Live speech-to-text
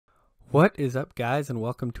What is up, guys, and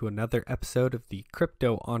welcome to another episode of the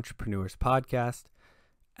Crypto Entrepreneurs Podcast.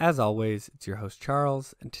 As always, it's your host,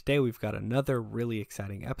 Charles, and today we've got another really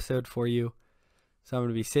exciting episode for you. So I'm going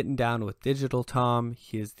to be sitting down with Digital Tom.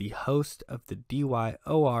 He is the host of the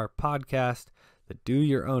DYOR podcast, the Do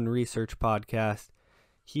Your Own Research podcast.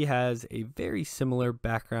 He has a very similar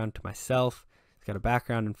background to myself. He's got a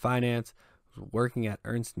background in finance. He was working at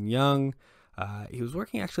Ernst & Young. He was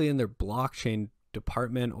working actually in their blockchain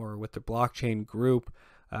department or with the blockchain group.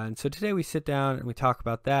 And so today we sit down and we talk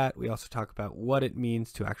about that. We also talk about what it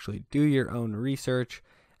means to actually do your own research.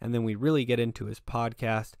 And then we really get into his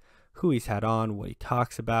podcast, who he's had on, what he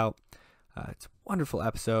talks about. It's a wonderful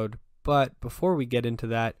episode. But before we get into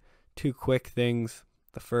that, two quick things.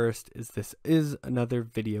 The first is this is another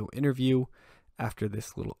video interview. After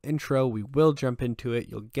this little intro, we will jump into it.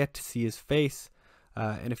 You'll get to see his face.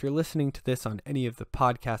 And if you're listening to this on any of the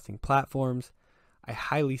podcasting platforms, I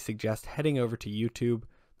highly suggest heading over to YouTube.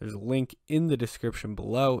 There's a link in the description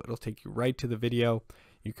below. It'll take you right to the video.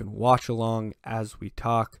 You can watch along as we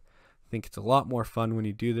talk. I think it's a lot more fun when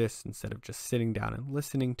you do this instead of just sitting down and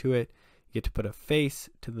listening to it. You get to put a face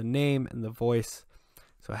to the name and the voice.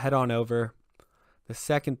 So head on over. The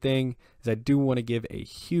second thing is I do want to give a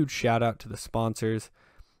huge shout out to the sponsors.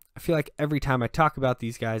 I feel like every time I talk about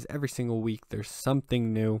these guys, every single week, there's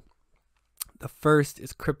something new. The first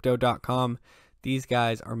is crypto.com. These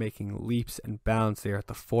guys are making leaps and bounds. They are at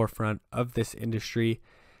the forefront of this industry.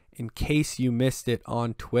 In case you missed it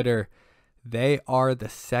on Twitter, they are the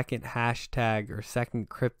second hashtag or second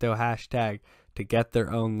crypto hashtag to get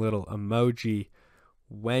their own little emoji.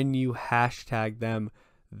 When you hashtag them,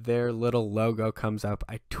 their little logo comes up.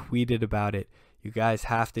 I tweeted about it. You guys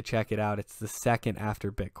have to check it out. It's the second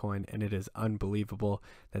after Bitcoin, and it is unbelievable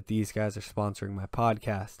that these guys are sponsoring my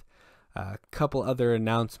podcast. A couple other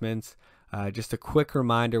announcements. Just a quick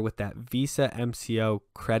reminder with that Visa MCO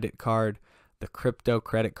credit card, the crypto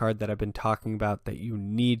credit card that I've been talking about that you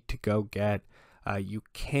need to go get. You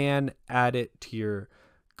can add it to your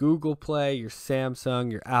Google Play, your Samsung,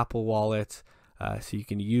 your Apple wallets, so you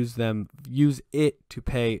can use it to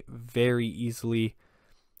pay very easily.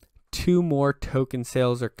 2 more token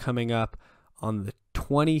sales are coming up on the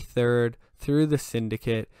 23rd through the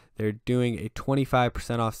syndicate. They're doing a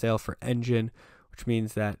 25% off sale for Engine, which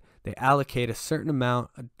means that they allocate a certain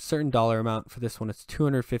dollar amount. For this one, it's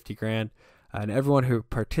 250 grand. And everyone who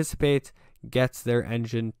participates gets their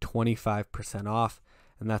Engine 25% off.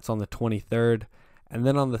 And that's on the 23rd. And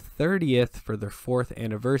then on the 30th, for their 4th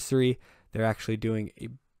anniversary, they're actually doing a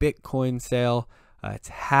Bitcoin sale. It's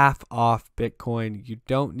half off Bitcoin. You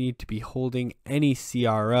don't need to be holding any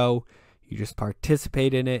CRO. You just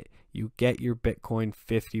participate in it. You get your Bitcoin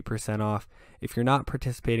 50% off. If you're not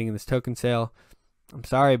participating in this token sale, I'm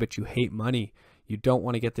sorry, but you hate money. You don't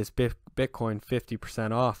want to get this Bitcoin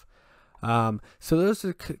 50% off. So those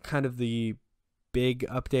are kind of the big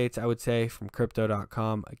updates, I would say, from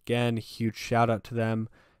crypto.com. Again, huge shout out to them.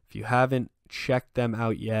 If you haven't checked them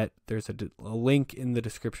out yet, there's a link in the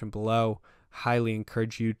description below. Highly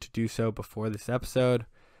encourage you to do so before this episode.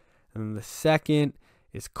 And then the second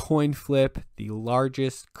is CoinFlip, the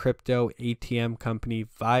largest crypto ATM company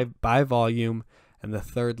by volume and the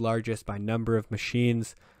third largest by number of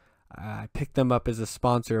machines. I picked them up as a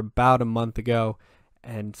sponsor about a month ago,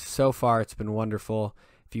 and so far it's been wonderful.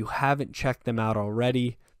 If you haven't checked them out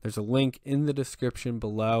already, there's a link in the description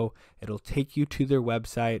below. It'll take you to their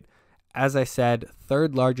website. As I said,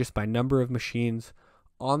 third largest by number of machines.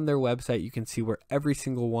 On their website, you can see where every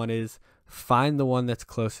single one is. Find the one that's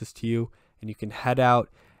closest to you, and you can head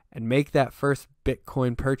out and make that first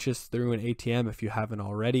Bitcoin purchase through an ATM if you haven't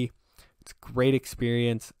already. It's a great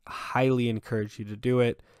experience. Highly encourage you to do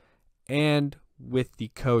it. And with the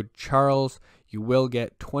code Charles, you will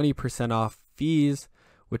get 20% off fees,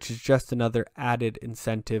 which is just another added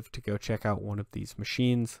incentive to go check out one of these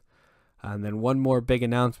machines. And then one more big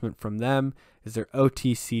announcement from them is their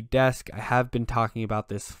OTC desk. I have been talking about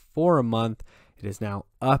this for a month. It is now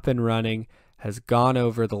up and running, the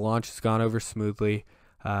launch has gone over smoothly.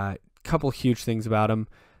 Couple huge things about them.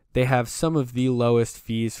 They have some of the lowest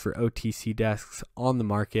fees for OTC desks on the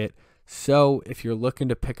market. So if you're looking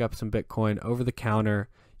to pick up some Bitcoin over the counter,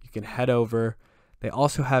 you can head over. They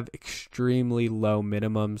also have extremely low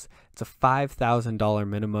minimums. It's a $5,000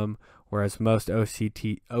 minimum, whereas most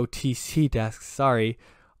OTC desks,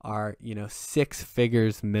 are 6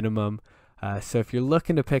 figures minimum. So if you're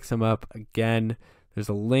looking to pick some up, again, there's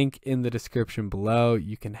a link in the description below.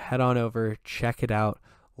 You can head on over, check it out,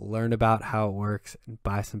 learn about how it works, and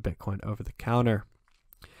buy some Bitcoin over the counter.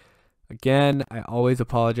 Again, I always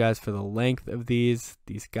apologize for the length of these.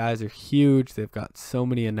 These guys are huge. They've got so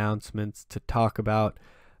many announcements to talk about.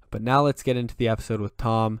 But now let's get into the episode with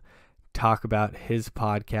Tom, talk about his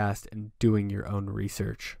podcast and doing your own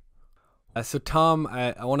research. So Tom,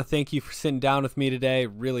 I want to thank you for sitting down with me today.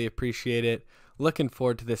 Really appreciate it. Looking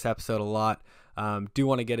forward to this episode a lot. Do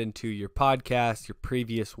want to get into your podcast, your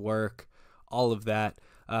previous work, all of that.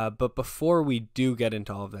 But before we do get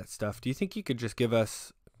into all of that stuff, do you think you could just give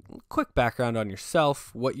us a quick background on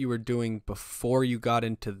yourself, what you were doing before you got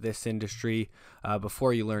into this industry,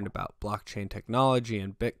 before you learned about blockchain technology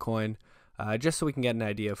and Bitcoin, just so we can get an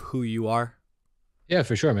idea of who you are? Yeah,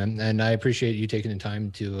 for sure, man. And I appreciate you taking the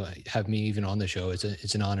time to have me even on the show.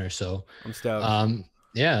 It's an honor. So, I'm stoked.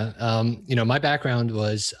 my background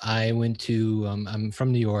was I'm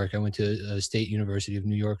from New York. I went to a State University of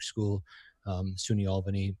New York school, SUNY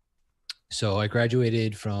Albany. So I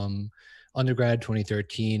graduated from undergrad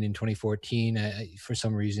 2013. In 2014, for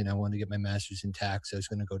some reason, I wanted to get my master's in tax. I was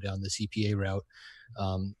going to go down the CPA route.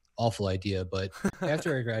 Awful idea. But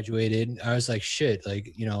after I graduated, I was like, shit,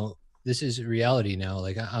 this is reality now.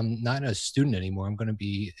 Like I'm not a student anymore. I'm going to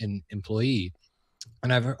be an employee.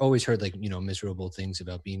 And I've always heard miserable things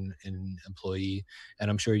about being an employee. And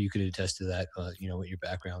I'm sure you could attest to that, with your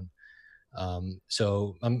background.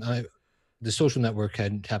 The Social Network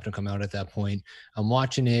had happened to come out at that point. I'm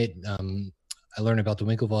watching it. I learned about the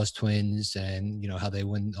Winklevoss twins and, how they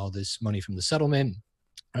win all this money from the settlement.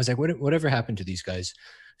 I was like, whatever happened to these guys?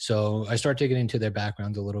 So I start digging into their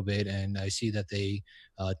background a little bit, and I see that they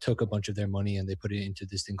took a bunch of their money and they put it into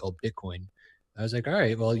this thing called Bitcoin. I was like, all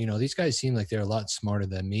right, well, these guys seem like they're a lot smarter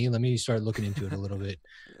than me. Let me start looking into it a little bit.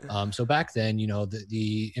 So back then,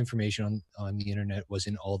 the information on the internet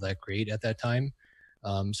wasn't all that great at that time.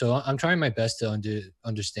 So I'm trying my best to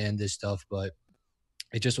understand this stuff, but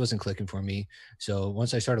it just wasn't clicking for me. So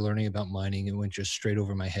once I started learning about mining, it went just straight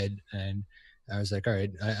over my head. And I was like, all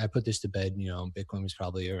right, I put this to bed. Bitcoin was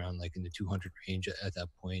probably around like in the 200 range at that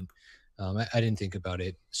point. I didn't think about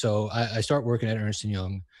it. So I start working at Ernst &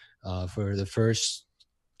 Young. For the first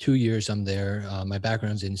 2 years I'm there, my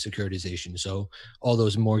background's in securitization. So all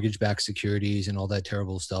those mortgage-backed securities and all that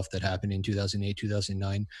terrible stuff that happened in 2008,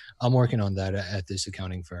 2009, I'm working on that at this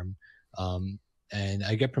accounting firm. And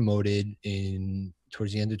I get promoted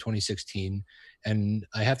towards the end of 2016, and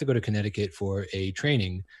I have to go to Connecticut for a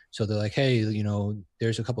training. So they're like, hey,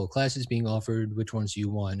 there's a couple of classes being offered. Which ones do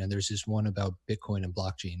you want? And there's this one about Bitcoin and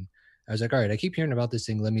blockchain. I was like, all right, I keep hearing about this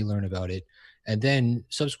thing. Let me learn about it. And then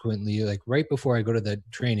subsequently, like right before I go to that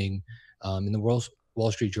training, in the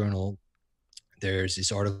Wall Street Journal, there's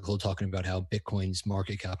this article talking about how Bitcoin's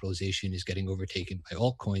market capitalization is getting overtaken by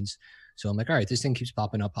altcoins. So I'm like, all right, this thing keeps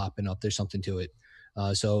popping up. There's something to it.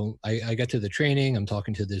 So I get to the training. I'm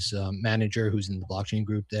talking to this manager who's in the blockchain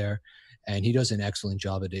group there, and he does an excellent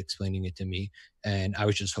job at explaining it to me. And I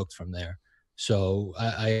was just hooked from there. So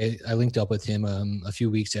I linked up with him a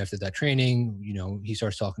few weeks after that training. He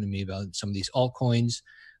starts talking to me about some of these altcoins.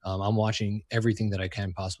 I'm watching everything that I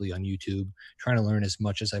can possibly on YouTube, trying to learn as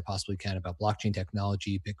much as I possibly can about blockchain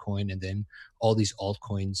technology, Bitcoin, and then all these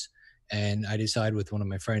altcoins. And I decide with one of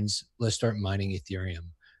my friends, let's start mining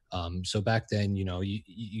Ethereum. So back then,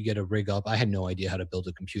 you get a rig up. I had no idea how to build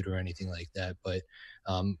a computer or anything like that, but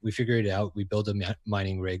we figured it out. We built a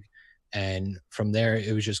mining rig. And from there,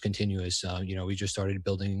 it was just continuous. We just started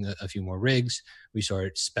building a few more rigs. We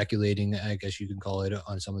started speculating, I guess you can call it,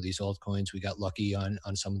 on some of these altcoins. We got lucky on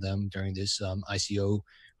some of them during this ICO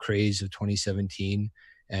craze of 2017.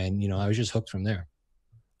 And, I was just hooked from there.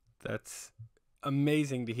 That's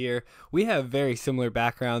amazing to hear. We have very similar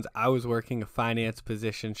backgrounds. I was working a finance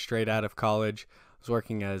position straight out of college. I was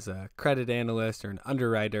working as a credit analyst or an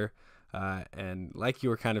underwriter. And like you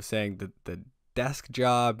were kind of saying, the desk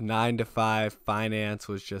job, 9 to 5 finance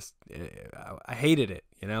was just, I hated it,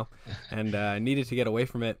 and I needed to get away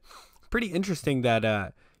from it. Pretty interesting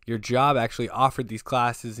that your job actually offered these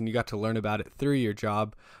classes and you got to learn about it through your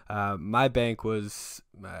job. My bank was,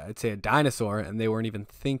 I'd say, a dinosaur, and they weren't even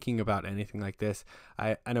thinking about anything like this.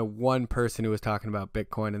 I know one person who was talking about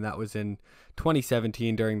Bitcoin, and that was in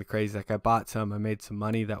 2017 during the craze. Like I bought some, I made some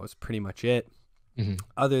money. That was pretty much it. Mm-hmm.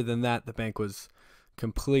 Other than that, the bank was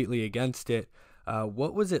completely against it.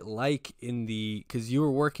 What was it like because you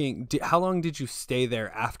were working, how long did you stay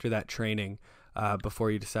there after that training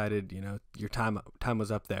before you decided, your time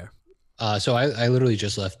was up there? So I literally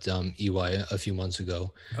just left EY a few months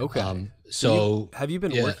ago. Okay. So have you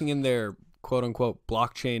been working in their quote unquote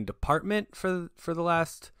blockchain department for the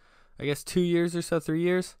last, I guess, 2 years or so, 3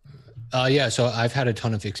 years? Yeah, so I've had a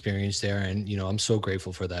ton of experience there, and I'm so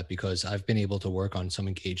grateful for that because I've been able to work on some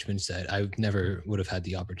engagements that I never would have had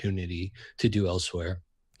the opportunity to do elsewhere.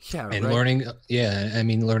 Yeah, And right.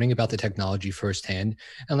 learning about the technology firsthand.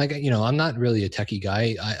 And like, I'm not really a techie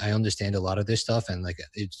guy. I understand a lot of this stuff, and like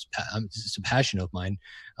it's a passion of mine.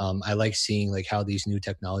 I like seeing like how these new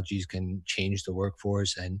technologies can change the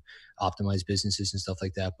workforce and optimize businesses and stuff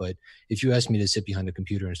like that. But if you ask me to sit behind a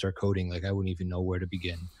computer and start coding, like I wouldn't even know where to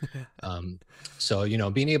begin. um, so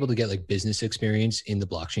being able to get like business experience in the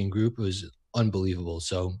blockchain group was unbelievable.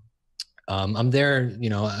 So I'm there,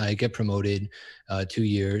 I get promoted 2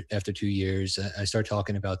 years. After 2 years, I start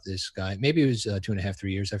talking about this guy. Maybe it was 2.5,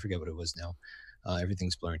 3 years. I forget what it was now.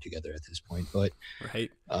 Everything's blurring together at this point. But Right.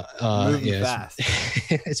 Moving yeah, fast.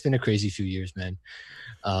 it's been a crazy few years, man.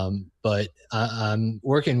 But I'm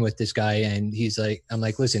working with this guy, and I'm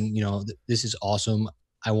like, listen, this is awesome.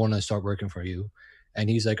 I want to start working for you. And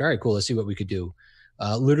he's like, all right, cool. Let's see what we could do.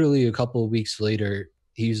 Literally a couple of weeks later,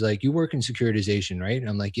 he's like, you work in securitization, right? And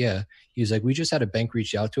I'm like, yeah. He's like, we just had a bank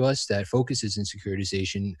reach out to us that focuses in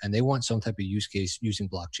securitization, and they want some type of use case using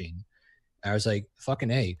blockchain. I was like,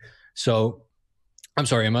 fucking A. So I'm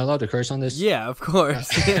sorry, am I allowed to curse on this? Yeah, of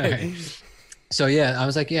course. All right. So yeah, I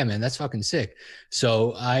was like, yeah, man, that's fucking sick.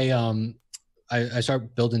 So I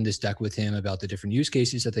start building this deck with him about the different use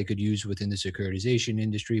cases that they could use within the securitization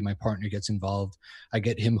industry. My partner gets involved. I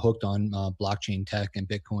get him hooked on blockchain tech and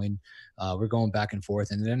Bitcoin. We're going back and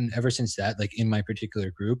forth. And then ever since that, like in my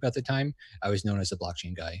particular group at the time, I was known as a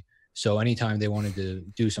blockchain guy. So anytime they wanted to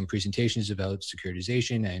do some presentations about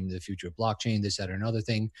securitization and the future of blockchain, this, that, or another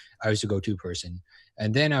thing, I was the go-to person.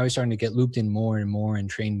 And then I was starting to get looped in more and more and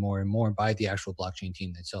trained more and more by the actual blockchain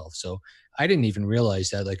team itself. So I didn't even realize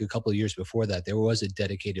that like a couple of years before that, there was a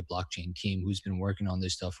dedicated blockchain team who's been working on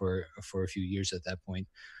this stuff for a few years at that point.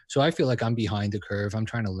 So I feel like I'm behind the curve. I'm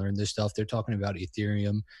trying to learn this stuff. They're talking about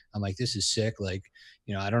Ethereum. I'm like, this is sick. Like,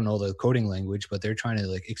 I don't know the coding language, but they're trying to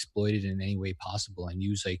like exploit it in any way possible and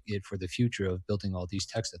use like it for the future of building all these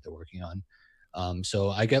techs that they're working on. So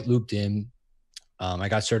I get looped in. I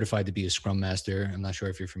got certified to be a Scrum Master. I'm not sure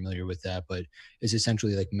if you're familiar with that, but it's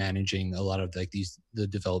essentially like managing a lot of like the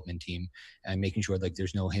development team and making sure like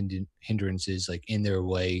there's no hindrances like in their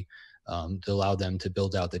way to allow them to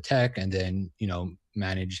build out the tech and then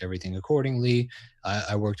manage everything accordingly.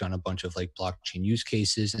 I worked on a bunch of like blockchain use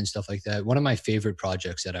cases and stuff like that. One of my favorite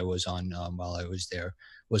projects that I was on while I was there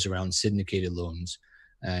was around syndicated loans.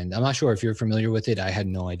 And I'm not sure if you're familiar with it. I had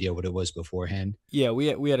no idea what it was beforehand. Yeah,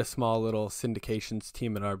 we had a small little syndications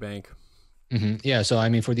team at our bank. Yeah. So, I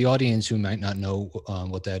mean, for the audience who might not know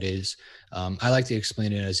what that is, I like to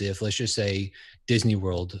explain it as if, let's just say Disney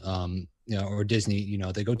World, or Disney,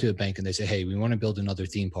 they go to a bank and they say, hey, we want to build another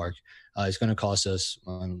theme park. It's going to cost us,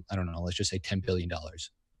 I don't know, let's just say $10 billion.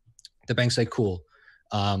 The bank's like, cool.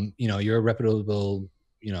 You're a reputable,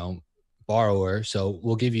 borrower. So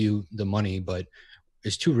we'll give you the money, but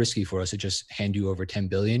it's too risky for us to just hand you over 10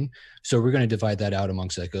 billion. So we're going to divide that out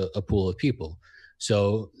amongst like a pool of people.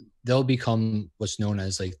 So they'll become what's known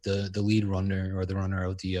as like the lead runner or the runner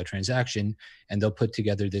of the transaction. And they'll put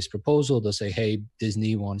together this proposal. They'll say, hey,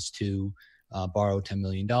 Disney wants to borrow $10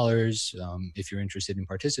 million. If you're interested in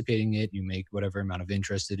participating in it, you make whatever amount of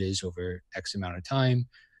interest it is over X amount of time.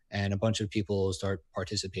 And a bunch of people will start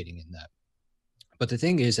participating in that. But the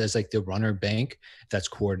thing is, as like the runner bank that's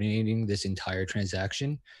coordinating this entire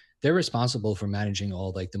transaction, they're responsible for managing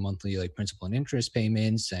all like the monthly like principal and interest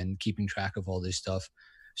payments and keeping track of all this stuff.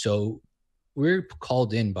 So we're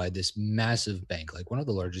called in by this massive bank, like one of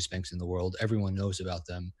the largest banks in the world. Everyone knows about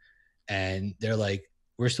them. And they're like,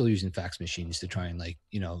 we're still using fax machines to try and like,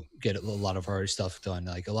 get a lot of our stuff done.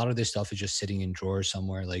 Like a lot of this stuff is just sitting in drawers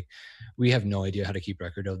somewhere. Like we have no idea how to keep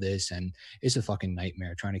record of this. And it's a fucking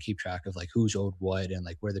nightmare trying to keep track of like who's owed what and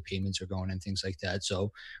like where the payments are going and things like that.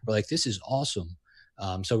 So we're like, this is awesome.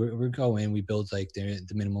 So we go in, we build like the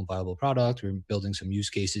minimum viable product. We're building some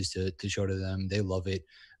use cases to show to them. They love it.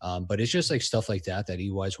 But it's just like stuff like that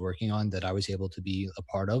EY is working on that I was able to be a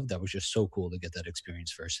part of. That was just so cool to get that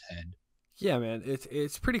experience firsthand. Yeah, man,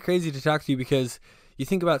 it's pretty crazy to talk to you because you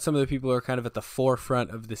think about some of the people who are kind of at the forefront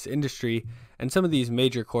of this industry, and some of these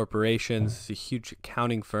major corporations, a huge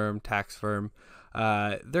accounting firm, tax firm,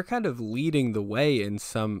 they're kind of leading the way in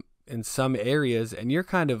some areas, and you're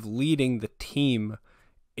kind of leading the team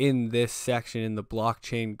in this section in the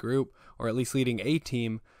blockchain group, or at least leading a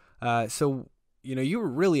team. So you were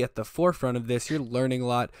really at the forefront of this. You're learning a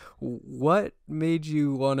lot. What made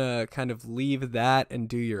you want to kind of leave that and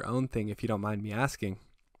do your own thing, if you don't mind me asking?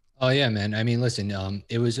 Oh yeah, man. I mean, listen,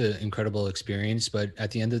 it was an incredible experience, but at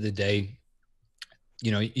the end of the day,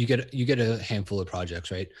 you get a handful of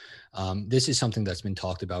projects, right? This is something that's been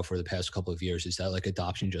talked about for the past couple of years, is that like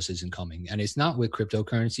adoption just isn't coming, and it's not with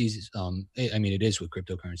cryptocurrencies. I mean, it is with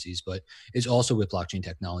cryptocurrencies, but it's also with blockchain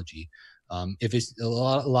technology. If it's a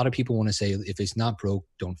lot of people want to say, if it's not broke,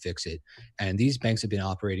 don't fix it. And these banks have been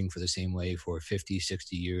operating for the same way for 50,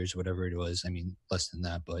 60 years, whatever it was. I mean, less than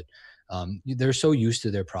that, but they're so used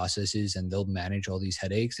to their processes, and they'll manage all these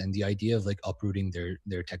headaches. And the idea of like uprooting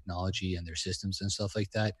their technology and their systems and stuff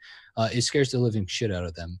like that, it scares the living shit out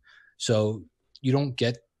of them. So you don't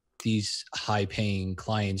get these high paying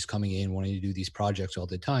clients coming in wanting to do these projects all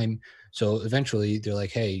the time. So eventually they're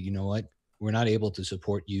like, hey, you know what, we're not able to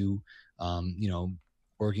support you, you know,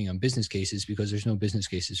 working on business cases, because there's no business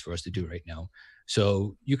cases for us to do right now.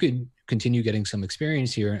 So you could continue getting some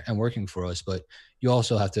experience here and working for us, but you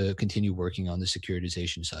also have to continue working on the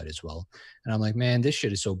securitization side as well. And I'm like, man, this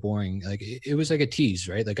shit is so boring. Like it was like a tease,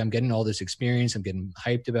 right? Like I'm getting all this experience, I'm getting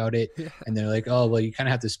hyped about it. Yeah. And they're like, oh, well, you kind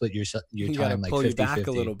of have to split your You got to time like pull you 50 back a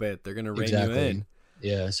 50. little bit. They're going to rein you Exactly. in.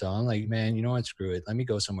 Yeah. So I'm like, man, you know what? Screw it. Let me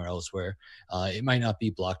go somewhere else where it might not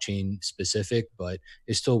be blockchain specific, but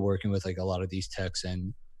it's still working with like a lot of these techs,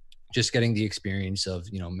 and just getting the experience of,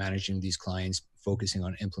 you know, managing these clients, focusing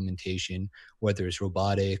on implementation, whether it's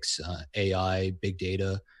robotics, AI, big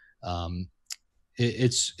data. Um,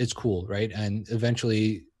 it's cool, right? And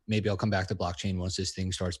eventually, maybe I'll come back to blockchain once this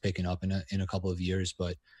thing starts picking up in a couple of years.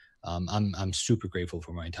 But I'm super grateful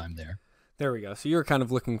for my time there. There we go. So you're kind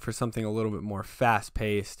of looking for something a little bit more fast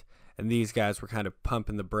paced, and these guys were kind of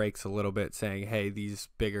pumping the brakes a little bit, saying, hey, these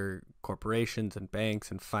bigger corporations and banks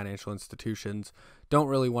and financial institutions don't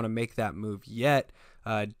really want to make that move yet.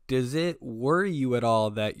 Does it worry you at all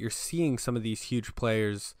that you're seeing some of these huge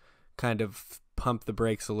players kind of pump the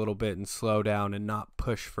brakes a little bit and slow down and not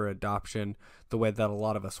push for adoption the way that a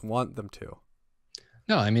lot of us want them to?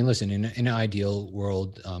 No, I mean, listen, in an ideal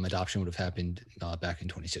world, adoption would have happened back in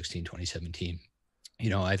 2016, 2017. You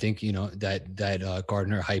know, I think, you know, that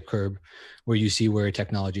Gardner hype curve where you see where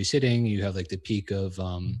technology is sitting, you have like the peak of,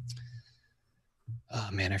 oh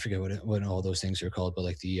man, I forget what all those things are called, but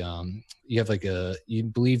like you have like you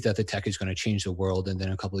believe that the tech is going to change the world. And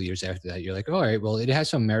then a couple of years after that, you're like, all right, well, it has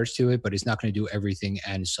some merits to it, but it's not going to do everything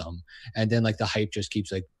and some. And then like the hype just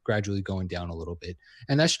keeps like gradually going down a little bit.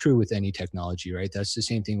 And that's true with any technology, right? That's the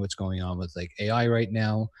same thing what's going on with like AI right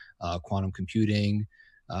now, quantum computing.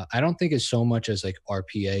 I don't think it's so much as like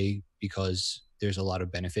RPA, because there's a lot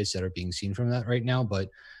of benefits that are being seen from that right now. But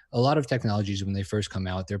a lot of technologies, when they first come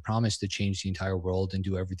out, they're promised to change the entire world and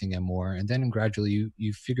do everything and more. And then gradually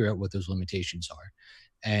you figure out what those limitations are.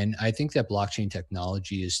 And I think that blockchain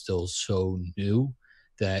technology is still so new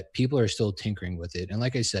that people are still tinkering with it. And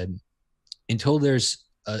like I said, until there's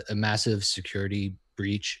a massive security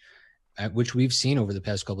breach, which we've seen over the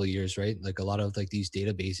past couple of years, right? Like a lot of like these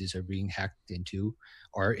databases are being hacked into,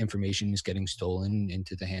 our information is getting stolen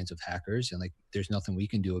into the hands of hackers, and like there's nothing we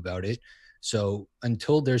can do about it. So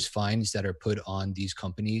until there's fines that are put on these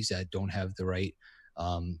companies that don't have the right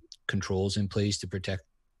controls in place to protect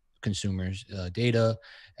consumers' data,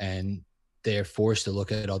 and they're forced to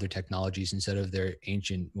look at other technologies instead of their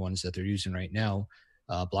ancient ones that they're using right now,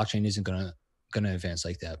 blockchain isn't gonna advance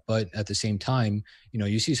like that. But at the same time, you know,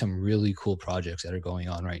 you see some really cool projects that are going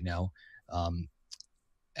on right now,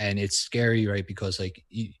 and it's scary, right? Because like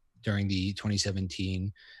during the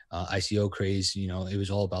 2017 ICO craze, you know, it was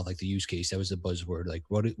all about like the use case. That was the buzzword. Like,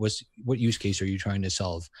 what use case are you trying to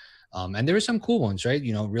solve? And there were some cool ones, right?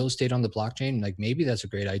 You know, real estate on the blockchain. Like maybe that's a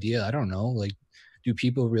great idea. I don't know. Like, do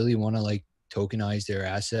people really want to like tokenize their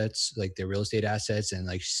assets, like their real estate assets, and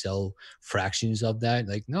like sell fractions of that?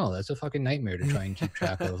 Like, no, that's a fucking nightmare to try and keep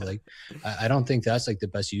track of. Like, I don't think that's like the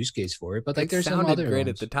best use case for it. But like, It there's some sounded other great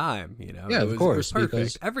ones. at the time, you know. Yeah, It of was course, perfect.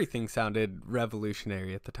 because Everything sounded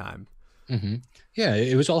revolutionary at the time. hmm yeah,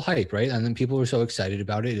 it was all hype, right? And then people were so excited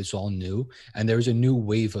about it. It's all new. And there was a new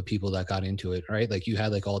wave of people that got into it, right? Like you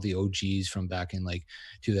had like all the OGs from back in like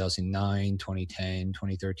 2009, 2010,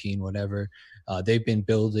 2013, whatever. They've been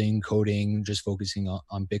building, coding, just focusing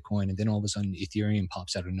on Bitcoin. And then all of a sudden Ethereum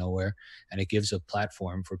pops out of nowhere, and it gives a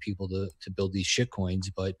platform for people to build these shit coins.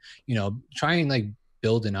 But, you know, try and like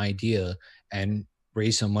build an idea and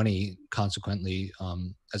raise some money consequently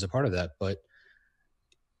as a part of that. But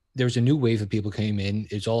there's a new wave of people came in.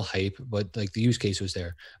 It's all hype, but like the use case was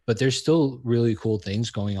there. But there's still really cool things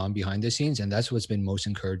going on behind the scenes, and that's what's been most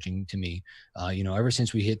encouraging to me. You know, ever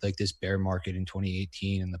since we hit like this bear market in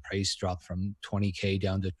 2018, and the price dropped from 20K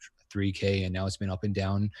down to 3K, and now it's been up and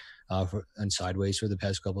down and sideways for the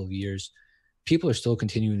past couple of years. People are still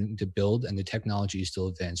continuing to build, and the technology is still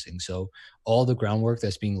advancing. So all the groundwork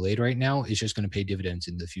that's being laid right now is just going to pay dividends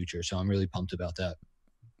in the future. So I'm really pumped about that.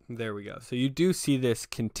 There we go. So you do see this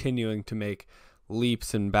continuing to make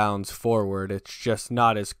leaps and bounds forward. It's just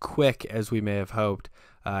not as quick as we may have hoped.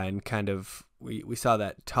 And kind of, we saw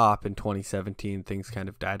that top in 2017, things kind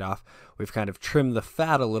of died off. We've kind of trimmed the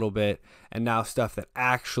fat a little bit, and now stuff that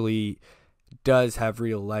actually does have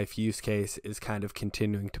real life use case is kind of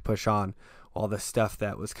continuing to push on, while the stuff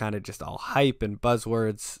that was kind of just all hype and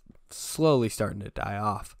buzzwords slowly starting to die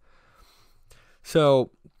off.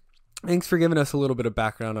 So thanks for giving us a little bit of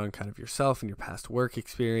background on kind of yourself and your past work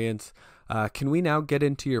experience. Can we now get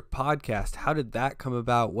into your podcast? How did that come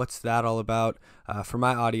about? What's that all about? For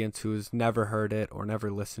my audience who has never heard it or never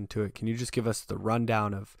listened to it, can you just give us the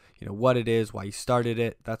rundown of, what it is, why you started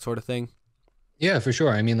it, that sort of thing? Yeah, for sure.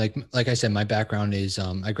 I mean, like I said, my background is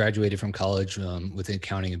I graduated from college with an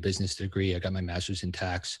accounting and business degree. I got my master's in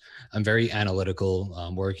tax. I'm very analytical,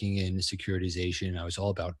 working in securitization. I was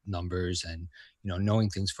all about numbers and knowing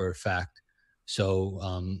things for a fact.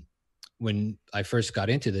 So when I first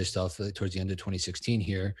got into this stuff towards the end of 2016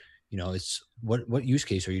 here, it's what use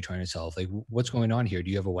case are you trying to solve? Like, what's going on here? Do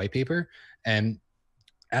you have a white paper? And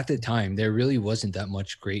at the time, there really wasn't that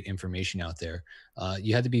much great information out there.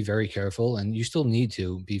 You had to be very careful, and you still need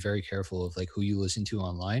to be very careful of like who you listen to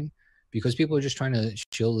online, because people are just trying to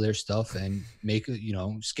shill their stuff and make,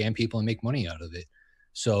 scam people and make money out of it.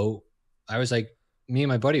 So I was like, me and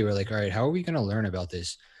my buddy were like, all right, how are we going to learn about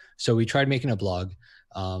this? So we tried making a blog.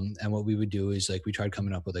 And what we would do is like, we tried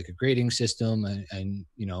coming up with like a grading system and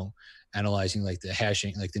analyzing like the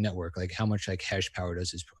hashing, like the network, like how much like hash power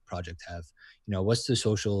does this project have? What's the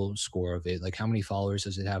social score of it? Like how many followers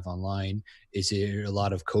does it have online? Is there a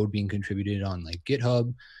lot of code being contributed on like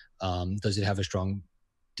GitHub? Does it have a strong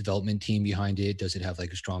development team behind it? Does it have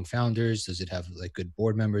like a strong founders? Does it have like good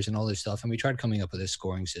board members and all this stuff? And we tried coming up with a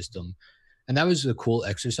scoring system. And that was a cool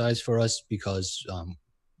exercise for us because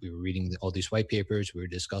we were reading all these white papers, we were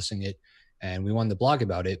discussing it, and we wanted to blog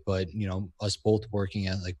about it. But, us both working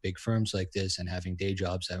at like big firms like this and having day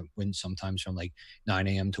jobs that went sometimes from like 9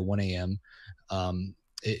 a.m. to 1 a.m.,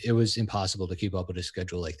 it was impossible to keep up with a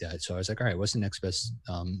schedule like that. So I was like, all right, what's the next best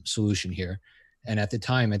solution here? And at the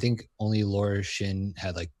time, I think only Laura Shin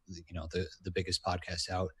had like, the biggest podcast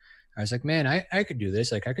out. I was like, man, I could do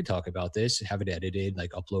this. Like I could talk about this, have it edited,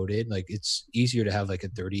 like uploaded. Like it's easier to have like a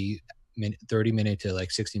 30 minute to like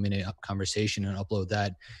 60-minute conversation and upload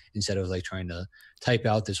that instead of like trying to type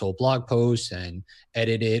out this whole blog post and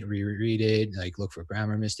edit it, reread it, like look for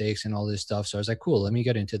grammar mistakes and all this stuff. So I was like, cool, let me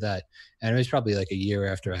get into that. And it was probably like a year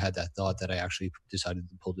after I had that thought that I actually decided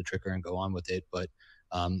to pull the trigger and go on with it. But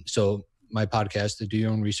so my podcast, the Do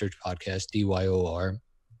Your Own Research podcast, DYOR,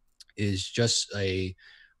 is just a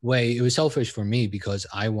way. It was selfish for me because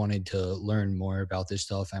I wanted to learn more about this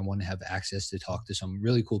stuff. I want to have access to talk to some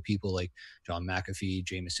really cool people like John McAfee,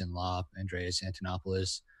 Jameson Lopp, Andreas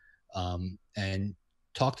Antonopoulos, and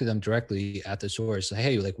talk to them directly at the source.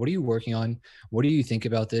 Hey, like, what are you working on? What do you think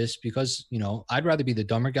about this? Because, I'd rather be the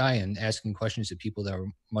dumber guy and asking questions to people that are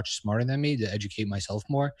much smarter than me to educate myself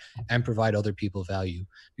more and provide other people value.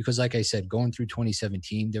 Because like I said, going through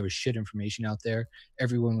 2017, there was shit information out there.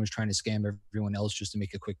 Everyone was trying to scam everyone else just to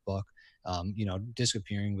make a quick buck.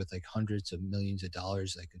 Disappearing with like hundreds of millions of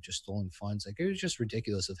dollars, like just stolen funds. Like it was just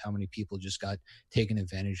ridiculous of how many people just got taken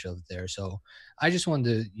advantage of there. So I just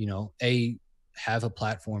wanted to, have a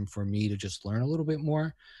platform for me to just learn a little bit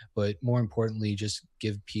more, but more importantly, just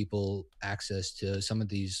give people access to some of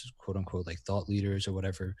these quote unquote like thought leaders or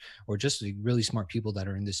whatever, or just like really smart people that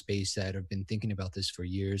are in this space that have been thinking about this for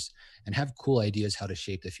years and have cool ideas how to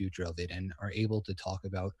shape the future of it and are able to talk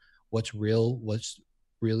about what's real, what's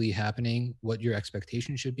really happening, what your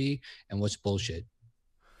expectations should be, and what's bullshit.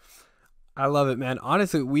 I love it, man.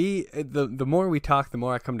 Honestly, the more we talk, the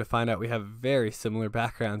more I come to find out we have very similar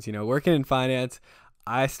backgrounds. Working in finance,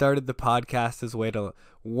 I started the podcast as a way to,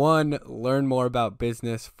 one, learn more about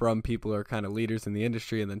business from people who are kind of leaders in the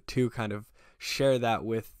industry, and then two, kind of share that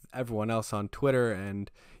with everyone else on Twitter and,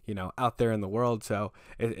 out there in the world. So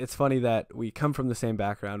it's funny that we come from the same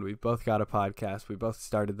background. We both got a podcast. We both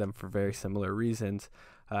started them for very similar reasons.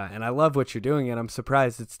 And I love what you're doing, and I'm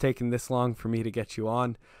surprised it's taken this long for me to get you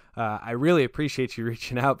on. I really appreciate you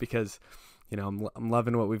reaching out because, I'm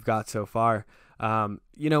loving what we've got so far.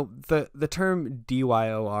 The term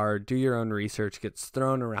DYOR, do your own research, gets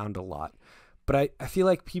thrown around a lot, but I feel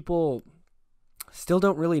like people still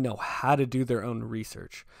don't really know how to do their own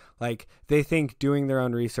research. Like they think doing their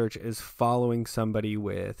own research is following somebody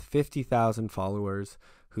with 50,000 followers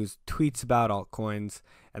who's tweets about altcoins,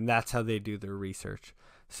 and that's how they do their research.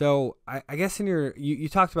 So I guess in you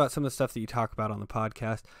talked about some of the stuff that you talk about on the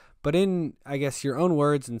podcast, but in, I guess, your own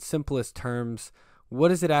words and simplest terms, what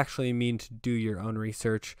does it actually mean to do your own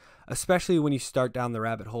research, especially when you start down the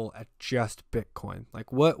rabbit hole at just Bitcoin?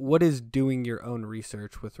 Like what is doing your own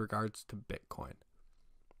research with regards to Bitcoin?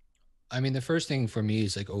 I mean, the first thing for me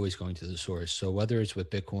is like always going to the source. So whether it's with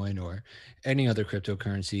Bitcoin or any other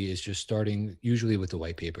cryptocurrency, is just starting usually with the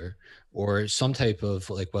white paper or some type of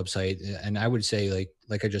like website. And I would say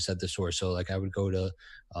like I just said, the source. So like I would go to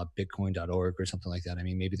bitcoin.org or something like that. I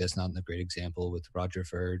mean, maybe that's not a great example with Roger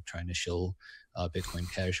Ver trying to shill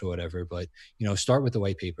Bitcoin Cash or whatever, but start with the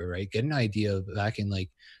white paper, right? Get an idea of back in like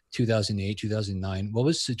 2008, 2009, what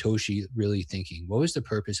was Satoshi really thinking? What was the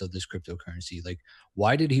purpose of this cryptocurrency? Like,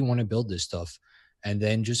 why did he want to build this stuff? And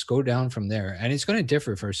then just go down from there. And it's going to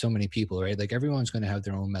differ for so many people, right? Like everyone's going to have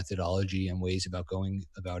their own methodology and ways about going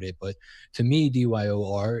about it. But to me,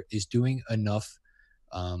 DYOR is doing enough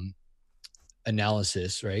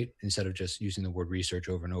analysis, right? Instead of just using the word research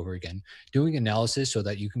over and over again, doing analysis so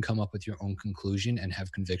that you can come up with your own conclusion and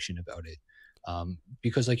have conviction about it.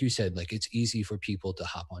 Because like you said, like it's easy for people to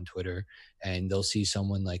hop on Twitter and they'll see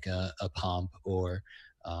someone like a Pomp or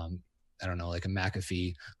I don't know, like a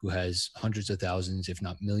McAfee who has hundreds of thousands, if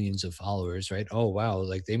not millions of followers, right? Oh, wow.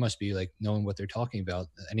 Like they must be like knowing what they're talking about.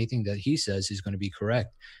 Anything that he says is going to be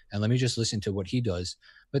correct. And let me just listen to what he does.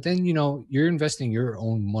 But then, you're investing your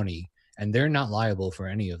own money and they're not liable for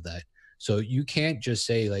any of that. So you can't just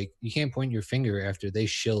say like, you can't point your finger after they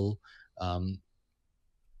shill,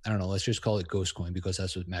 I don't know, let's just call it Ghost Coin because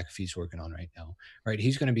that's what McAfee's working on right now, right?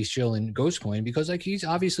 He's going to be shilling Ghost Coin because like he's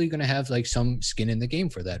obviously going to have like some skin in the game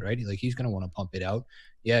for that, right? Like he's going to want to pump it out.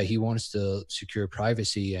 Yeah, he wants to secure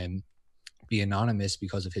privacy and be anonymous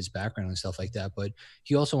because of his background and stuff like that, but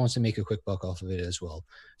he also wants to make a quick buck off of it as well.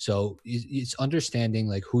 So it's understanding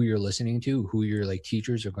like who you're listening to, who your like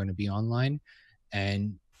teachers are going to be online,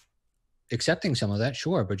 and accepting some of that,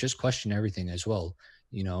 sure, but just question everything as well.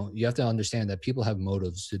 You have to understand that people have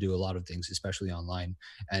motives to do a lot of things, especially online.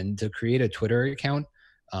 And to create a Twitter account,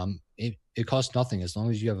 it costs nothing. As long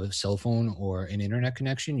as you have a cell phone or an internet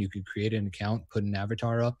connection, you could create an account, put an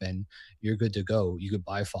avatar up, and you're good to go. You could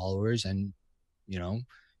buy followers, and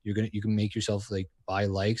you can make yourself like buy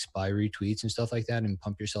likes, buy retweets and stuff like that, and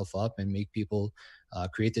pump yourself up and make people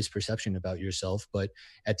create this perception about yourself. But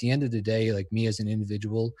at the end of the day, like me as an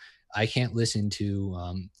individual, I can't listen to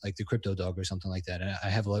like the Crypto Dog or something like that. And I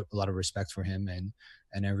have a lot of respect for him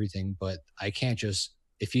and everything, but I can't just,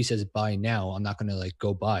 if he says buy now, I'm not going to like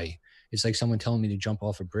go buy. It's like someone telling me to jump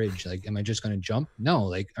off a bridge. Like, am I just going to jump? No.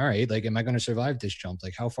 Like, all right. Like, am I going to survive this jump?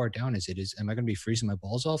 Like, how far down is it? Am I going to be freezing my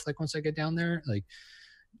balls off? Like once I get down there, like,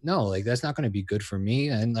 no, like that's not going to be good for me.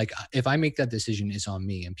 And like, if I make that decision, it's on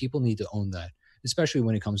me, and people need to own that, especially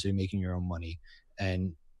when it comes to making your own money.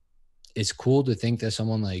 And it's cool to think that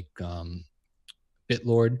someone like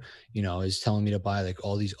Bitlord, is telling me to buy like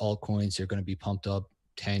all these altcoins. They're going to be pumped up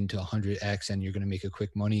 10 to 100x and you're going to make a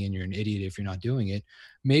quick money, and you're an idiot if you're not doing it.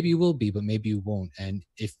 Maybe you will be, but maybe you won't. And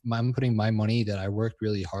if I'm putting my money that I worked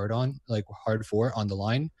really hard for on the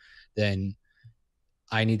line, then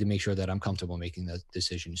I need to make sure that I'm comfortable making that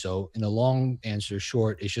decision. So in a long answer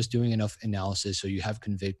short, it's just doing enough analysis so you have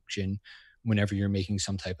conviction whenever you're making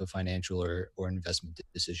some type of financial or investment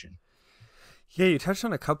decision. Yeah, you touched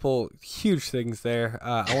on a couple huge things there.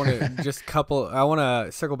 I want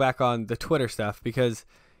to circle back on the Twitter stuff because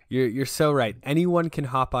you're so right. Anyone can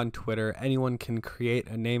hop on Twitter. Anyone can create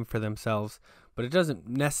a name for themselves, but it doesn't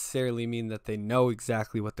necessarily mean that they know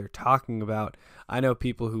exactly what they're talking about. I know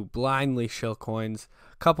people who blindly shill coins.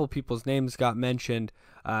 A couple people's names got mentioned.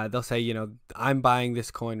 They'll say, I'm buying this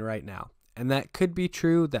coin right now. And that could be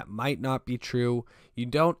true. That might not be true. You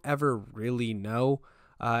don't ever really know.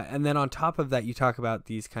 And then on top of that, you talk about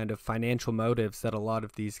these kind of financial motives that a lot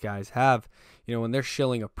of these guys have. When they're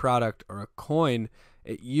shilling a product or a coin,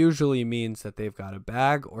 it usually means that they've got a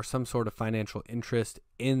bag or some sort of financial interest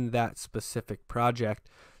in that specific project.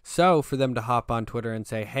 So for them to hop on Twitter and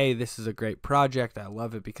say, hey, this is a great project, I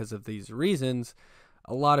love it because of these reasons,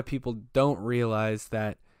 a lot of people don't realize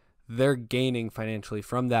that they're gaining financially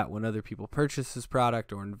from that. When other people purchase this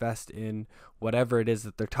product or invest in whatever it is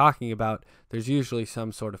that they're talking about, there's usually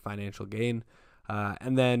some sort of financial gain.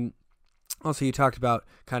 And then also you talked about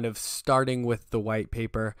kind of starting with the white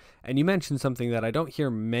paper, and you mentioned something that I don't hear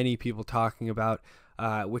many people talking about,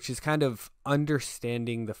 which is kind of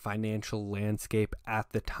understanding the financial landscape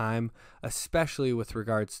at the time, especially with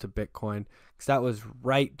regards to Bitcoin, because that was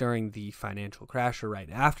right during the financial crash or right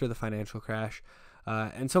after the financial crash.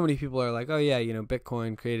 And so many people are like, oh yeah,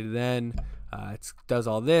 Bitcoin created then, it does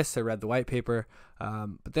all this. I read the white paper,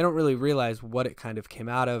 but they don't really realize what it kind of came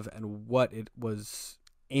out of and what it was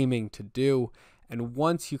aiming to do. And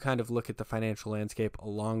once you kind of look at the financial landscape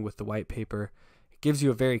along with the white paper, it gives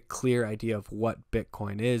you a very clear idea of what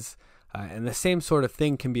Bitcoin is. And the same sort of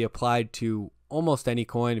thing can be applied to almost any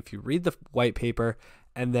coin. If you read the white paper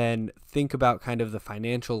and then think about kind of the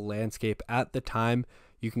financial landscape at the time,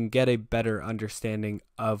 you can get a better understanding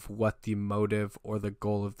of what the motive or the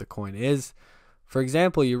goal of the coin is. For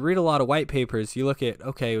example, you read a lot of white papers, you look at,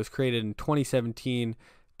 okay, it was created in 2017,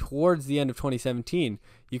 towards the end of 2017,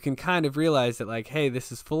 you can kind of realize that like, hey,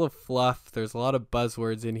 this is full of fluff. There's a lot of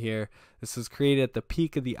buzzwords in here. This was created at the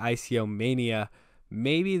peak of the ICO mania.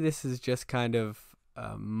 Maybe this is just kind of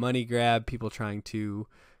a money grab, people trying to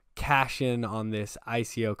cash in on this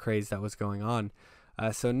ICO craze that was going on.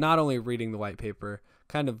 So not only reading the white paper,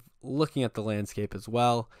 kind of looking at the landscape as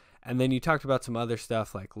well. And then you talked about some other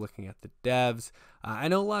stuff like looking at the devs. I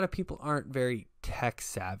know a lot of people aren't very tech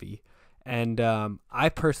savvy, and I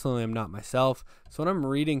personally am not myself. So when I'm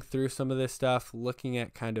reading through some of this stuff, looking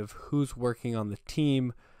at kind of who's working on the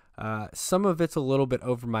team, some of it's a little bit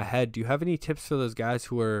over my head. Do you have any tips for those guys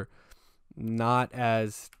who are not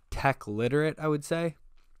as tech literate, I would say?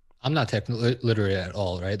 I'm not tech literate at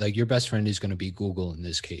all, right? Like your best friend is going to be Google in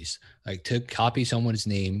this case. Like to copy someone's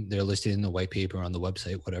name, they're listed in the white paper on the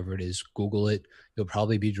website, whatever it is, Google it. You'll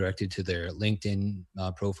probably be directed to their LinkedIn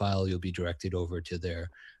profile. You'll be directed over to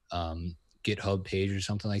their GitHub page or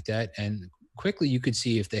something like that. And quickly you could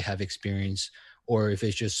see if they have experience or if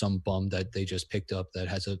it's just some bum that they just picked up that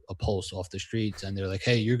has a pulse off the streets and they're like,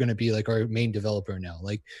 hey, you're going to be like our main developer now.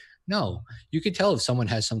 Like, no, you could tell if someone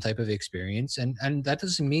has some type of experience, and that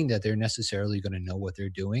doesn't mean that they're necessarily going to know what they're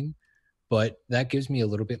doing, but that gives me a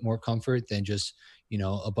little bit more comfort than just,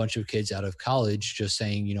 a bunch of kids out of college just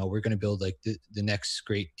saying, we're going to build like the next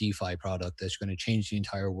great DeFi product that's going to change the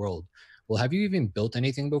entire world. Well, have you even built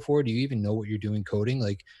anything before? Do you even know what you're doing coding?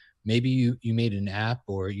 Like maybe you made an app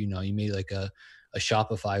or, you made like a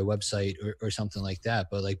Shopify website or something like that,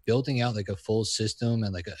 but like building out like a full system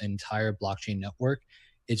and like an entire blockchain network,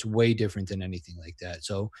 it's way different than anything like that.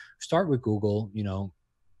 So start with Google,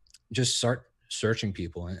 just start searching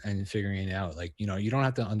people and figuring it out. Like, you don't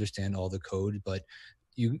have to understand all the code, but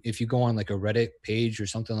if you go on like a Reddit page or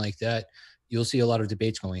something like that, you'll see a lot of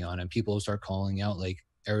debates going on and people start calling out like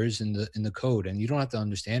errors in the code. And you don't have to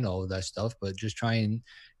understand all of that stuff, but just try and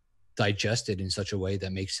digest it in such a way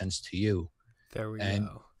that makes sense to you. There we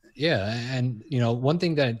go. Yeah. And, one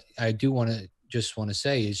thing that I do want to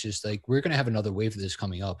say is just like we're going to have another wave of this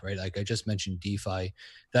coming up, right? Like I just mentioned DeFi.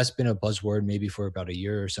 That's been a buzzword maybe for about a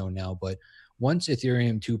year or so now, but once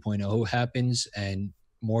Ethereum 2.0 happens and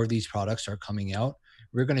more of these products are coming out,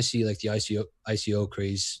 we're going to see like the ICO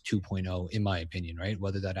craze 2.0 in my opinion, right?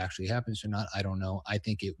 Whether that actually happens or not, I don't know. I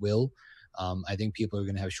think it will. I think people are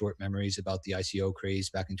going to have short memories about the ICO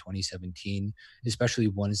craze back in 2017, especially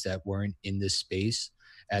ones that weren't in this space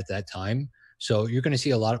at that time. So you're going to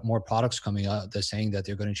see a lot more products coming out that's saying that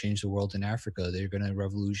they're going to change the world in Africa. They're going to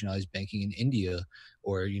revolutionize banking in India,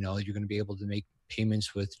 or, you're going to be able to make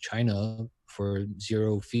payments with China for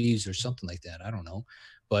zero fees or something like that. I don't know.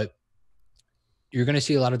 But you're going to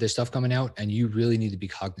see a lot of this stuff coming out and you really need to be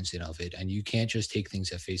cognizant of it. And you can't just take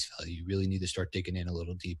things at face value. You really need to start digging in a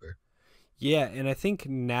little deeper. Yeah, and I think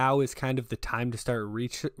now is kind of the time to start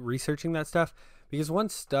researching that stuff. Because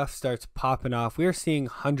once stuff starts popping off, we were seeing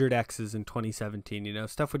 100Xs in 2017.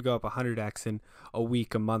 Stuff would go up 100X in a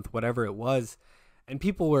week, a month, whatever it was. And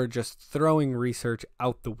people were just throwing research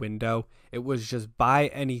out the window. It was just buy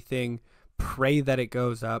anything, pray that it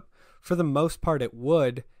goes up. For the most part, it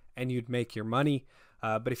would, and you'd make your money.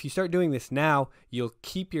 But if you start doing this now, you'll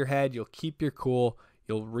keep your head, you'll keep your cool,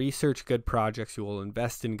 you'll research good projects, you will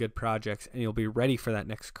invest in good projects, and you'll be ready for that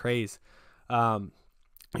next craze.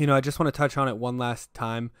 I just want to touch on it one last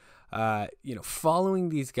time. Following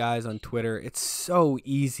these guys on Twitter, it's so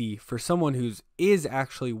easy for someone is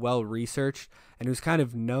actually well researched and who's kind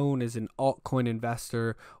of known as an altcoin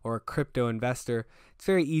investor or a crypto investor. It's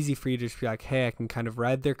very easy for you to just be like, hey, I can kind of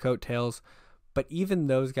ride their coattails. But even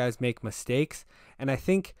those guys make mistakes. And I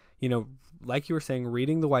think, like you were saying,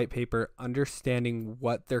 reading the white paper, understanding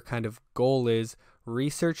what their kind of goal is,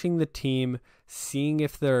 researching the team, seeing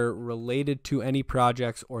if they're related to any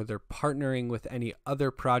projects or they're partnering with any other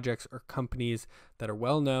projects or companies that are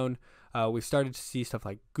well known. We've started to see stuff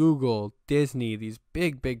like Google, Disney, these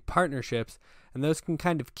big partnerships, and those can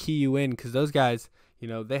kind of key you in because those guys,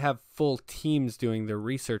 they have full teams doing their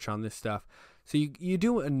research on this stuff. So you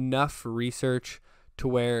do enough research to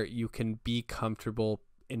where you can be comfortable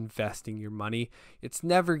investing your money. It's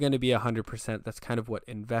never going to be 100%. That's kind of what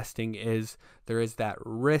investing is. There is that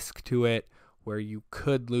risk to it where you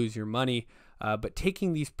could lose your money, but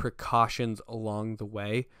taking these precautions along the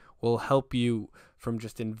way will help you from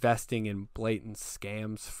just investing in blatant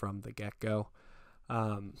scams from the get-go.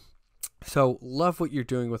 So love what you're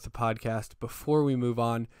doing with the podcast. Before we move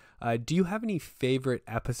on, do you have any favorite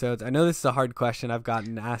episodes? I know this is a hard question. I've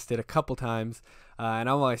gotten asked it a couple times, and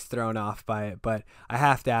I'm always thrown off by it, but I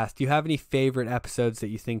have to ask, do you have any favorite episodes that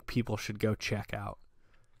you think people should go check out?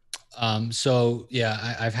 So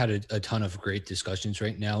yeah, I've had a ton of great discussions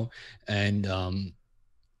right now. And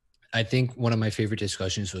I think one of my favorite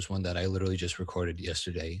discussions was one that I literally just recorded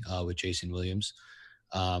yesterday with Jason Williams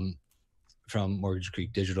from Mortgage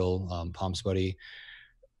Creek Digital, Palms Buddy.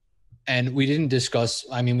 And we didn't discuss,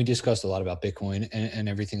 I mean, we discussed a lot about Bitcoin and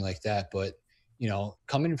everything like that. But, you know,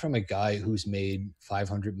 coming from a guy who's made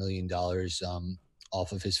 $500 million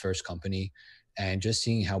off of his first company, and just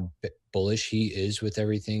seeing how bullish he is with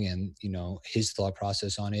everything and, you know, his thought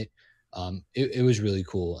process on it, it was really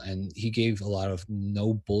cool. And he gave a lot of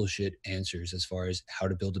no bullshit answers as far as how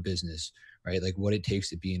to build a business, right? Like what it takes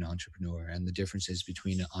to be an entrepreneur and the differences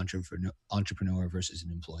between an entrepreneur versus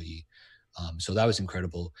an employee. So that was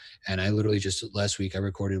incredible. And I literally just last week, I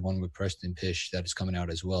recorded one with Preston Pish that is coming out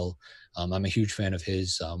as well. I'm a huge fan of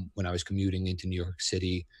his. When I was commuting into New York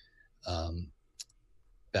City,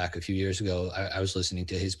 back a few years ago, I was listening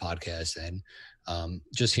to his podcast and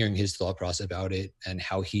just hearing his thought process about it and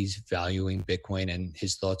how he's valuing Bitcoin and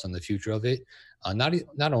his thoughts on the future of it.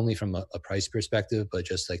 Not only from a price perspective, but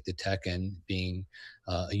just like the tech and being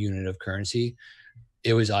a unit of currency.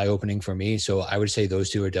 It was eye-opening for me. So I would say those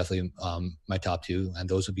two are definitely my top two, and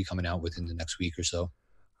those will be coming out within the next week or so.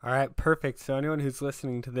 All right, perfect. So anyone who's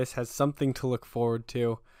listening to this has something to look forward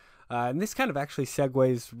to. And this kind of actually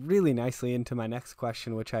segues really nicely into my next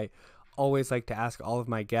question, which I always like to ask all of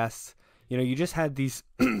my guests. You know, you just had these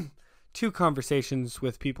two conversations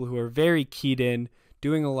with people who are very keyed in,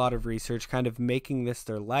 doing a lot of research, kind of making this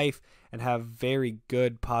their life, and have very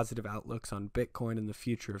good positive outlooks on Bitcoin and the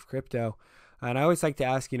future of crypto. And I always like to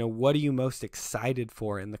ask, you know, what are you most excited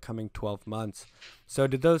for in the coming 12 months? So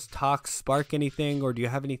did those talks spark anything, or do you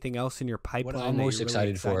have anything else in your pipeline? What I'm most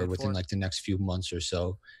excited for within like the next few months or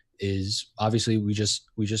so is obviously we just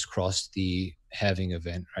crossed the halving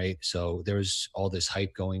event, right? So there was all this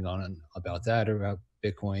hype going on about that, about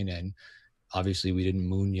Bitcoin, and obviously we didn't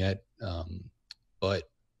moon yet. But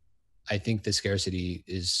I think the scarcity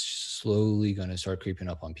is slowly going to start creeping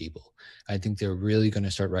up on people. I think they're really going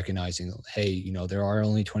to start recognizing, hey, you know, there are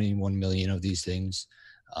only 21 million of these things.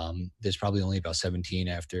 There's probably only about 17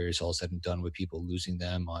 after it's all said and done, with people losing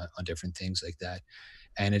them on different things like that.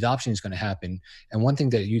 And adoption is going to happen. And one thing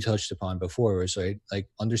that you touched upon before was like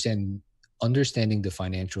understanding the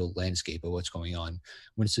financial landscape of what's going on.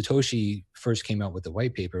 When Satoshi first came out with the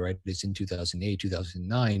white paper, right, it's in 2008,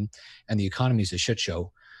 2009, and the economy is a shit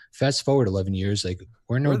show. Fast forward 11 years, like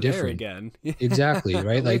we're no different again. Exactly,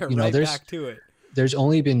 right? Like, you know, right back to it. There's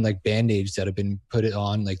only been like band-aids that have been put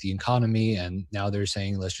on like the economy, and now they're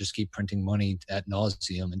saying let's just keep printing money ad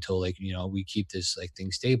nauseum until, like, you know, we keep this like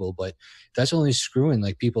thing stable. But that's only screwing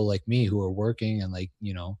like people like me who are working, and like,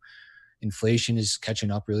 you know, inflation is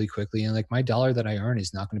catching up really quickly, and like my dollar that I earn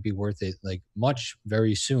is not going to be worth it like much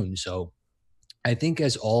very soon. So I think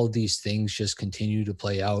as all of these things just continue to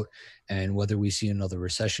play out, and whether we see another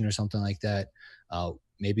recession or something like that,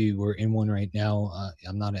 maybe we're in one right now.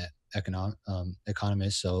 I'm not an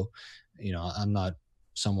economist, so, you know, I'm not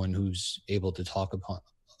someone who's able to talk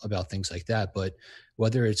about things like that. But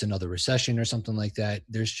whether it's another recession or something like that,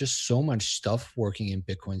 there's just so much stuff working in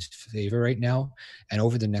Bitcoin's favor right now. And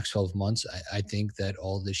over the next 12 months, I think that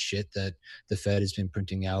all this shit that the Fed has been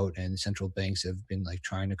printing out and central banks have been like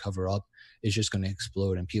trying to cover up is just going to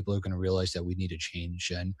explode, and people are going to realize that we need a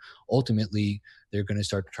change. And ultimately, they're going to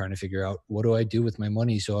start trying to figure out, what do I do with my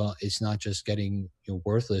money so it's not just getting, you know,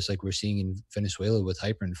 worthless like we're seeing in Venezuela with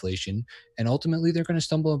hyperinflation. And ultimately, they're going to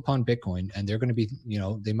stumble upon Bitcoin, and they're going to be, you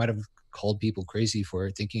know, they might have called people crazy for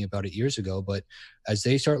thinking about it years ago, but as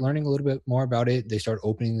they start learning a little bit more about it, they start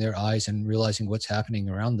opening their eyes and realizing what's happening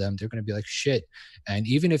around them. They're going to be like, shit. And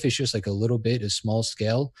even if it's just like a little bit, a small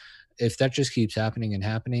scale, if that just keeps happening and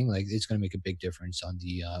happening, like it's going to make a big difference on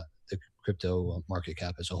the crypto market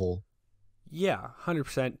cap as a whole. Yeah,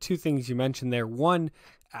 100%. Two things you mentioned there. One,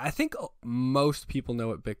 I think most people know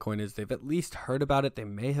what Bitcoin is. They've at least heard about it. They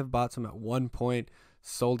may have bought some at one point,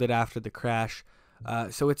 sold it after the crash.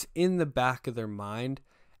 So it's in the back of their mind.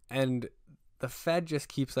 And the Fed just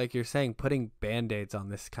keeps, like you're saying, putting Band-Aids on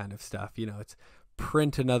this kind of stuff. You know, it's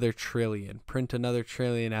print another trillion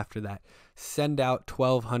after that. Send out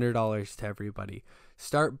 $1,200 to everybody.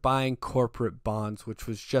 Start buying corporate bonds, which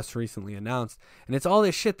was just recently announced. And it's all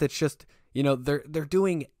this shit that's just, you know, they're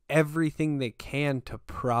doing everything they can to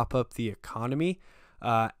prop up the economy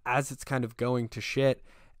as it's kind of going to shit.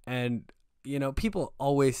 And, you know, people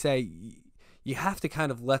always say, you have to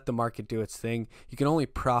kind of let the market do its thing. You can only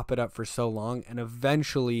prop it up for so long, and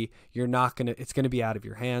eventually it's going to be out of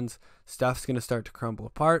your hands. Stuff's going to start to crumble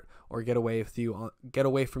apart or get away from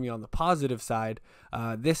you on the positive side.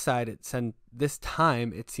 This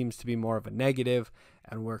time it seems to be more of a negative,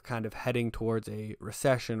 and we're kind of heading towards a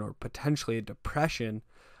recession or potentially a depression.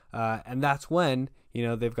 And that's when,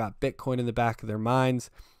 they've got Bitcoin in the back of their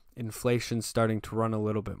minds. Inflation's starting to run a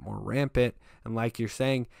little bit more rampant. And like you're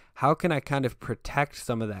saying, how can I kind of protect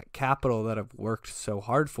some of that capital that I've worked so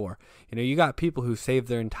hard for? You got people who save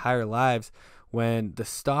their entire lives. When the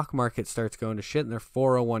stock market starts going to shit and their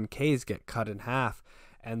 401ks get cut in half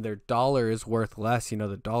and their dollar is worth less,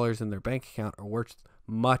 the dollars in their bank account are worth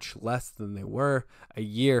much less than they were a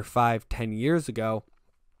year, 5, 10 years ago,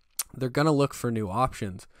 they're going to look for new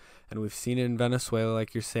options. And we've seen it in Venezuela,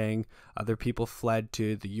 like you're saying. Other people fled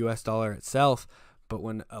to the US dollar itself. But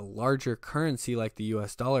when a larger currency like the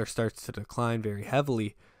US dollar starts to decline very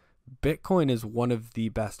heavily, Bitcoin is one of the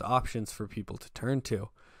best options for people to turn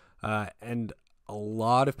to. And a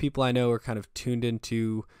lot of people I know are kind of tuned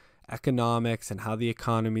into economics and how the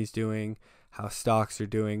economy's doing, how stocks are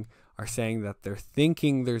doing, are saying that they're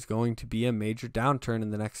thinking there's going to be a major downturn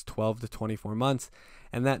in the next 12 to 24 months.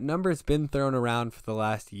 And that number's been thrown around for the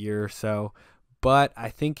last year or so, but I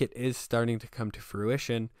think it is starting to come to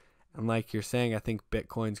fruition. And like you're saying, I think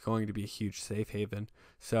Bitcoin's going to be a huge safe haven.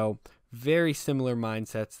 So very similar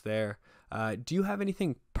mindsets there. Do you have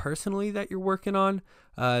anything personally that you're working on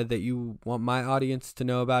that you want my audience to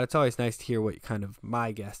know about? It's always nice to hear what kind of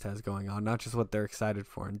my guest has going on, not just what they're excited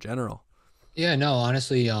for in general. Yeah, no,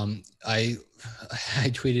 honestly, I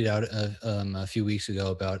tweeted out a few weeks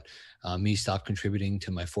ago about me stop contributing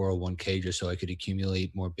to my 401k just so I could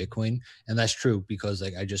accumulate more Bitcoin. And that's true because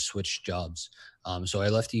I just switched jobs. So I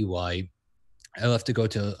left EY. I left to go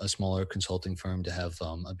to a smaller consulting firm to have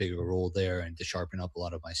a bigger role there and to sharpen up a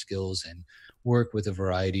lot of my skills and work with a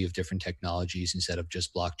variety of different technologies instead of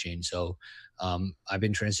just blockchain. So I've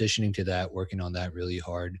been transitioning to that, working on that really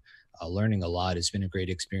hard, learning a lot. It's been a great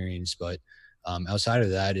experience. But outside of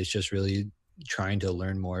that, it's just really trying to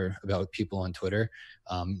learn more about people on Twitter.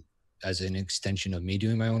 As an extension of me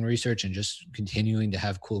doing my own research and just continuing to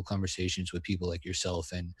have cool conversations with people like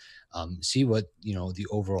yourself and see what, the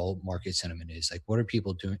overall market sentiment is. Like, what are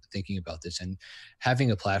people thinking about this? And having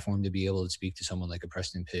a platform to be able to speak to someone like a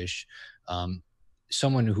Preston Pish,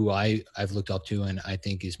 someone who I've looked up to and I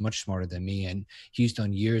think is much smarter than me. And he's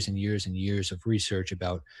done years and years and years of research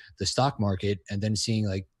about the stock market, and then seeing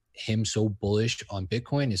like him so bullish on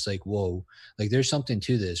Bitcoin, it's like, whoa, like there's something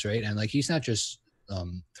to this, right? And like, he's not just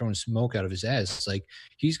throwing smoke out of his ass. It's like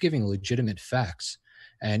he's giving legitimate facts.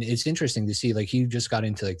 And it's interesting to see, like, he just got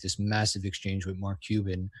into like this massive exchange with Mark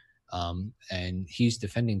Cuban, and he's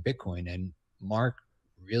defending Bitcoin, and Mark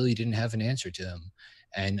really didn't have an answer to him.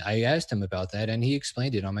 And I asked him about that, and he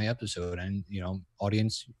explained it on my episode. And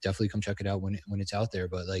audience, definitely come check it out when it's out there.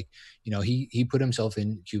 But like, he put himself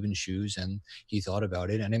in Cuban's shoes and he thought about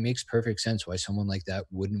it, and it makes perfect sense why someone like that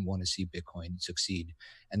wouldn't want to see Bitcoin succeed.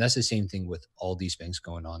 And that's the same thing with all these banks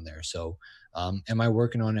going on there. So, am I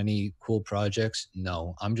working on any cool projects?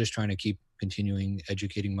 No, I'm just trying to keep continuing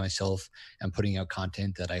educating myself and putting out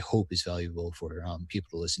content that I hope is valuable for people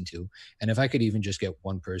to listen to. And if I could even just get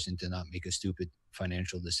one person to not make a stupid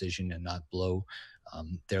financial decision and not blow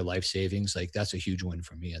their life savings, like, that's a huge win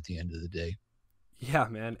for me at the end of the day. Yeah,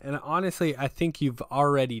 man. And honestly, I think you've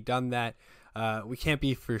already done that. We can't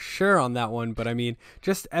be for sure on that one, but I mean,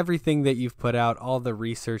 just everything that you've put out, all the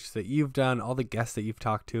research that you've done, all the guests that you've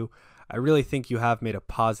talked to, I really think you have made a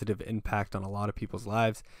positive impact on a lot of people's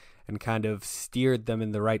lives and kind of steered them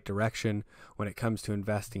in the right direction when it comes to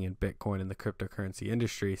investing in Bitcoin and the cryptocurrency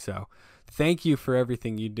industry. So thank you for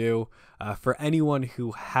everything you do. For anyone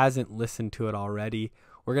who hasn't listened to it already,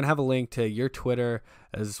 we're going to have a link to your Twitter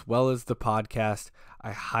as well as the podcast.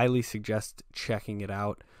 I highly suggest checking it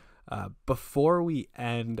out. Before we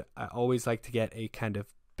end, I always like to get a kind of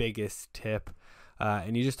biggest tip.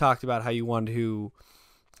 And you just talked about how you want to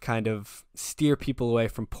kind of steer people away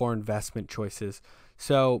from poor investment choices.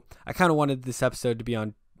 So I kind of wanted this episode to be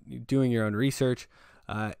on doing your own research.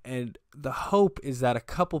 And the hope is that a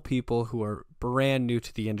couple people who are brand new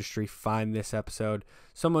to the industry find this episode,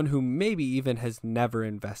 someone who maybe even has never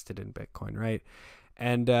invested in Bitcoin, right?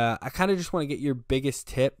 And I kind of just want to get your biggest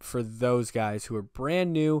tip for those guys who are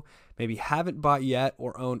brand new, maybe haven't bought yet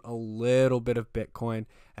or own a little bit of Bitcoin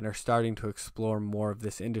and are starting to explore more of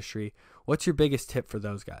this industry. What's your biggest tip for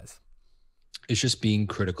those guys? It's just being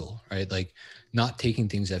critical, right? Like, not taking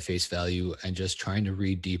things at face value and just trying to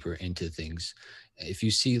read deeper into things. If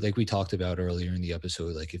you see, like we talked about earlier in the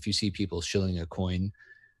episode, like if you see people shilling a coin,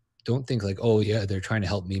 don't think like, oh yeah, they're trying to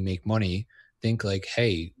help me make money. Think like,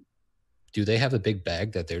 hey, do they have a big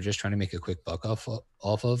bag that they're just trying to make a quick buck off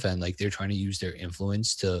of, and like they're trying to use their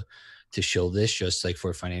influence to show this just like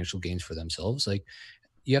for financial gains for themselves? Like,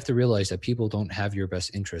 you have to realize that people don't have your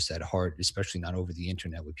best interests at heart, especially not over the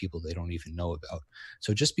internet with people they don't even know about.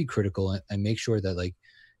 So just be critical and make sure that like,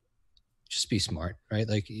 just be smart, right?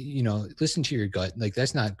 Like, listen to your gut. Like,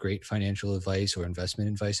 that's not great financial advice or investment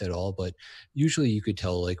advice at all, but usually you could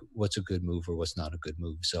tell like what's a good move or what's not a good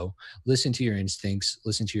move. So listen to your instincts,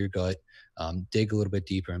 listen to your gut, dig a little bit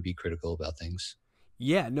deeper and be critical about things.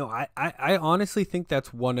 Yeah, no, I honestly think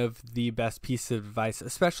that's one of the best pieces of advice,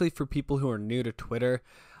 especially for people who are new to Twitter.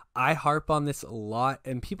 I harp on this a lot,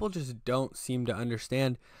 and people just don't seem to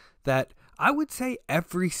understand that I would say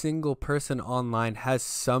every single person online has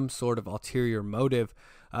some sort of ulterior motive.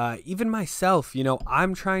 Even myself,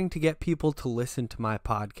 I'm trying to get people to listen to my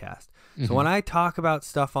podcast. So when I talk about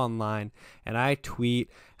stuff online and I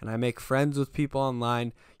tweet and I make friends with people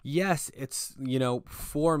online, yes, it's,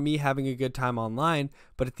 for me having a good time online,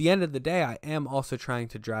 but at the end of the day, I am also trying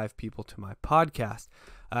to drive people to my podcast.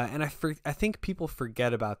 And I think people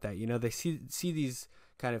forget about that. They see these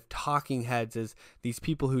kind of talking heads as these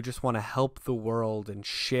people who just want to help the world and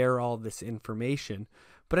share all this information.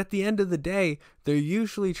 But at the end of the day, they're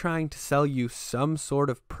usually trying to sell you some sort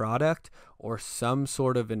of product or some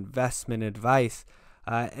sort of investment advice.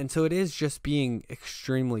 And so it is just being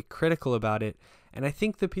extremely critical about it. And I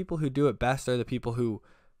think the people who do it best are the people who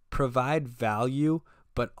provide value,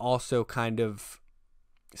 but also kind of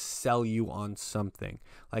sell you on something.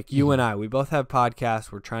 Like you and I, we both have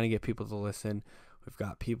podcasts. We're trying to get people to listen. We've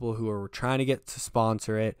got people who are trying to get to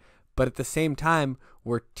sponsor it. But at the same time,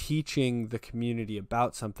 we're teaching the community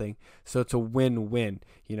about something. So it's a win-win.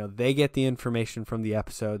 They get the information from the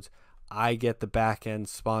episodes. I get the back end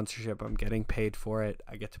sponsorship. I'm getting paid for it.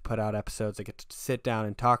 I get to put out episodes. I get to sit down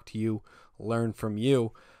and talk to you, learn from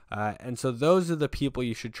you. And so those are the people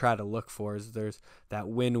you should try to look for, is there's that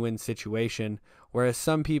win-win situation. Whereas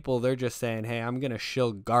some people, they're just saying, hey, I'm going to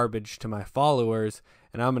shill garbage to my followers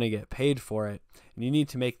and I'm going to get paid for it. And you need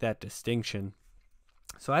to make that distinction.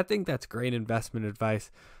 So I think that's great investment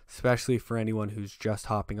advice, especially for anyone who's just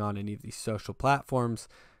hopping on any of these social platforms,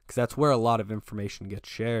 because that's where a lot of information gets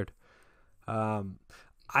shared. I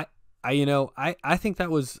think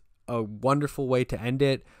that was a wonderful way to end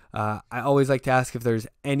it. I always like to ask if there's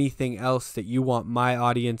anything else that you want my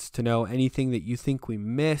audience to know, anything that you think we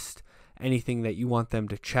missed, anything that you want them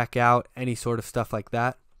to check out, any sort of stuff like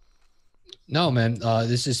that. No, man,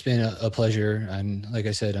 this has been a pleasure. And like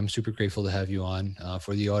I said, I'm super grateful to have you on.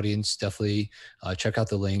 For the audience, definitely check out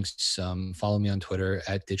the links. Follow me on Twitter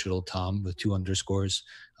at digitaltom with 2 underscores.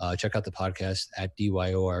 Check out the podcast at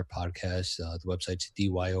DYOR podcast. The website's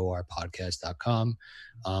dyorpodcast.com.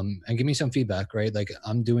 And give me some feedback, right? Like,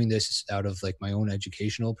 I'm doing this out of like my own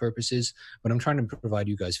educational purposes, but I'm trying to provide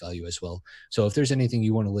you guys value as well. So if there's anything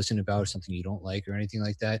you want to listen about, something you don't like or anything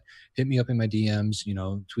like that, hit me up in my DMs,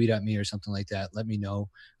 tweet at me or something like that. Let me know,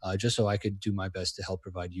 just so I could do my best to help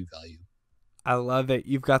provide you value. I love it.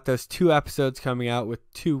 You've got those 2 episodes coming out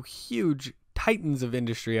with 2 huge titans of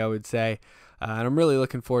industry, I would say. And I'm really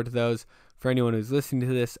looking forward to those. For anyone who's listening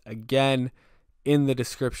to this, again, in the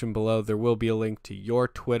description below, there will be a link to your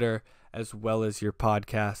Twitter as well as your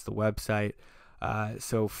podcast, the website.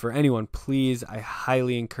 So for anyone, please, I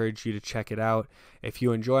highly encourage you to check it out. If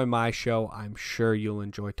you enjoy my show, I'm sure you'll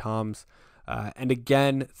enjoy Tom's. And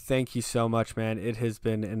again, thank you so much, man. It has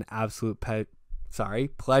been an absolute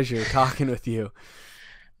pleasure talking with you.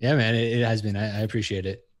 Yeah, man, it has been. I appreciate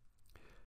it.